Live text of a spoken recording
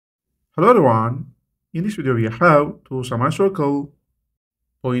Hello everyone, in this video we have two semicircle.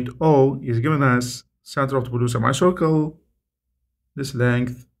 Point O is given as center of the blue semicircle. This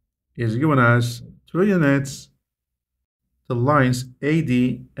length is given as 2 units. The lines AD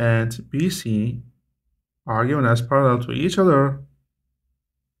and BC are given as parallel to each other.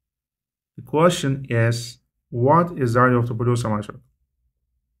 The question is, what is the area of the blue semicircle?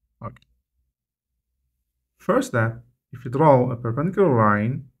 Okay. First step, if you draw a perpendicular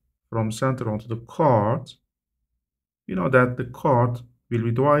line from center onto the chord, you know that the chord will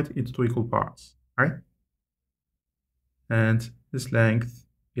be divided into two equal parts, right? And this length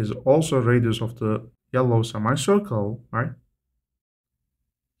is also radius of the yellow semicircle, right?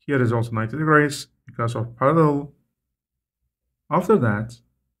 Here is also 90 degrees because of parallel. After that,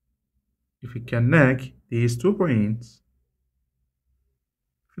 if we connect these 2 points,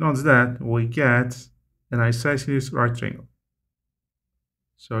 if you notice that we get an isosceles right triangle.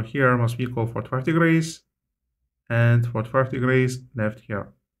 So here must be equal 45 degrees and 45 degrees left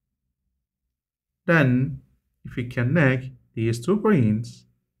here. Then, if we connect these 2 points,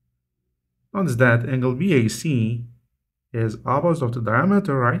 notice that angle BAC is opposite of the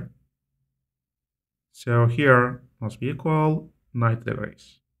diameter, right? So here must be equal 90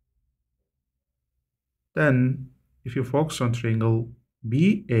 degrees. Then, if you focus on triangle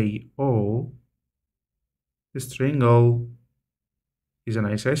BAO, this triangle is an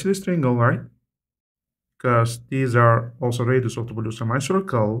isosceles triangle, right? Because these are also radius of the blue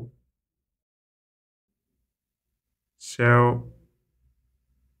semicircle. So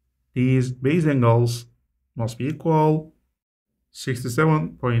these base angles must be equal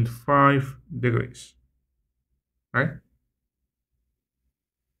 67.5 degrees, right?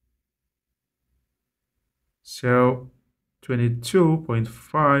 So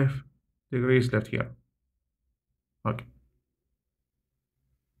 22.5 degrees left here. Okay.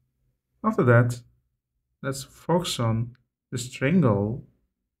 After that, let's focus on this triangle.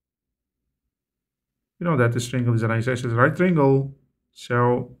 You know that this triangle is an isosceles right triangle,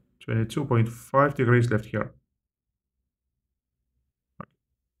 so 22.5 degrees left here. Okay.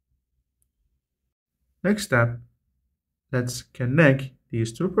 Next step, let's connect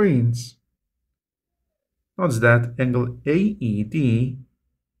these 2 points. Notice that angle AED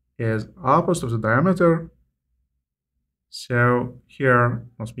is opposite of the diameter, so here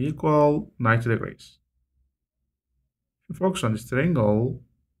must be equal 90 degrees. If you focus on this triangle,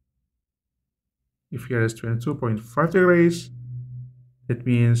 if here is 22.5 degrees, it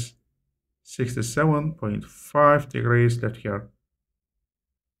means 67.5 degrees left here.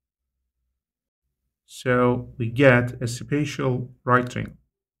 So we get a spatial right triangle.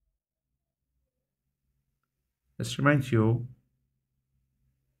 Let's remind you,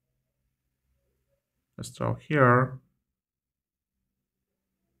 let's draw here.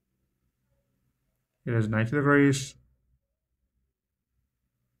 Here is 90 degrees.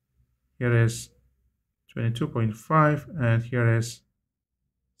 Here is 22.5 and here is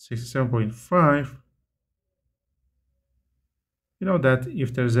 67.5. You know that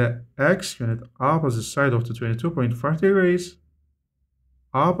if there's a x unit opposite side of the 22.5 degrees,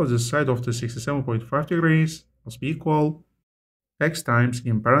 opposite side of the 67.5 degrees must be equal x times,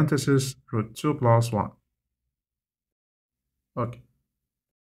 in parentheses, root 2 plus 1. Okay.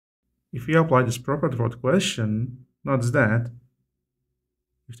 If we apply this property for the question, notice that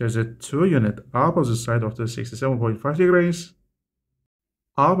if there's a 2 unit opposite side of the 67.5 degrees,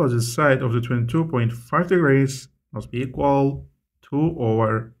 opposite side of the 22.5 degrees must be equal 2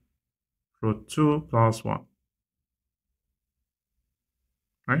 over root 2 plus 1.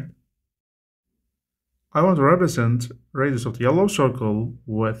 Right? I want to represent radius of the yellow circle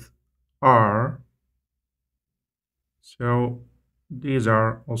with r. So these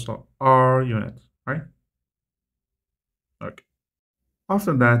are also r units, right? Okay.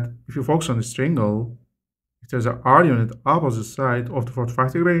 After that, if you focus on this triangle, if there's an r unit opposite side of the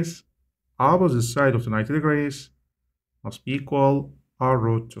 45 degrees, opposite side of the 90 degrees must be equal r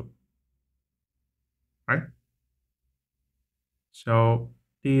root 2, right? So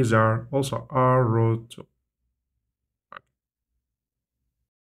these are also r root 2. Okay.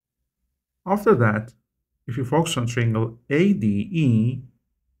 After that, if you focus on triangle ADE,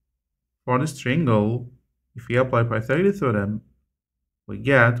 for this triangle, if we apply Pythagorean theorem, we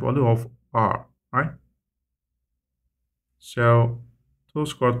get value of r, right? So 2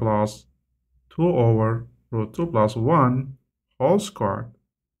 squared plus 2 over root 2 plus 1 whole squared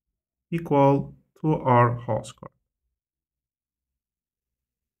equal 2r whole squared.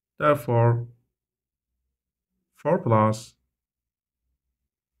 Therefore, 4 plus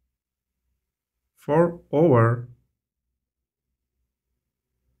 4 over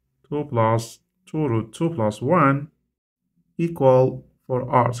 2 plus 2 root 2 plus 1 equal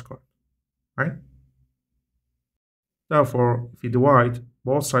 4r squared, right? Therefore, if you divide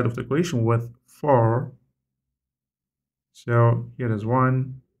both sides of the equation with 4, so here is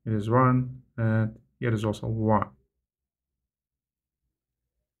 1, here is 1, and here is also 1.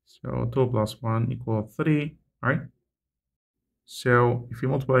 So 2 plus 1 equals 3, right? So if you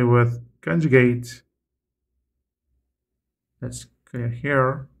multiply with conjugate, let's clear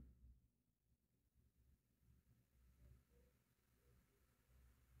here.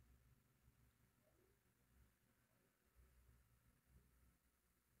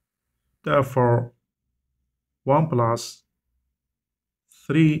 Therefore, 1 plus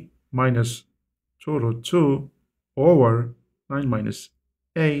 3 minus 2 root 2 over 9 minus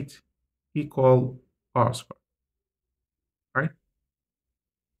 8 equal r squared, right?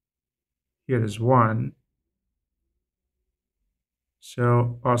 Here is 1.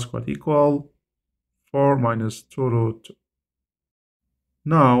 So r squared equal 4 minus 2 root 2.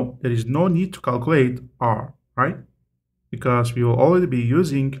 Now, there is no need to calculate r, right? Because we will already be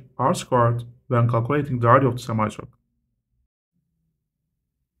using r squared when calculating the area of the semicircle.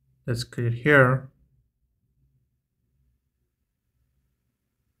 Let's clear here.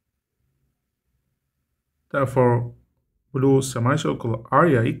 Therefore, blue semicircle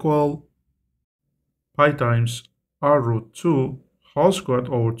area equal pi times r root 2 whole squared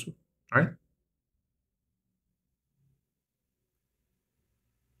over 2, right?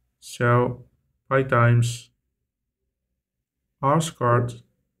 So pi times r squared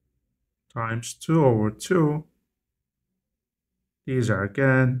times 2 over 2. These are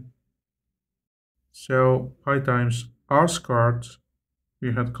again. So pi times r squared,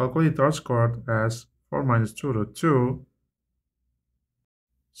 we had calculated r squared as 4 minus 2 root 2.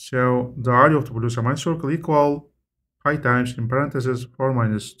 So the area of the blue semicircle equal pi times, in parentheses, 4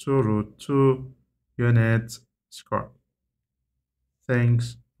 minus 2 root 2 units squared.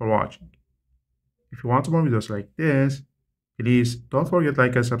 Thanks for watching. If you want more videos like this, please don't forget to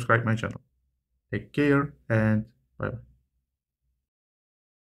like and subscribe my channel. Take care and bye bye.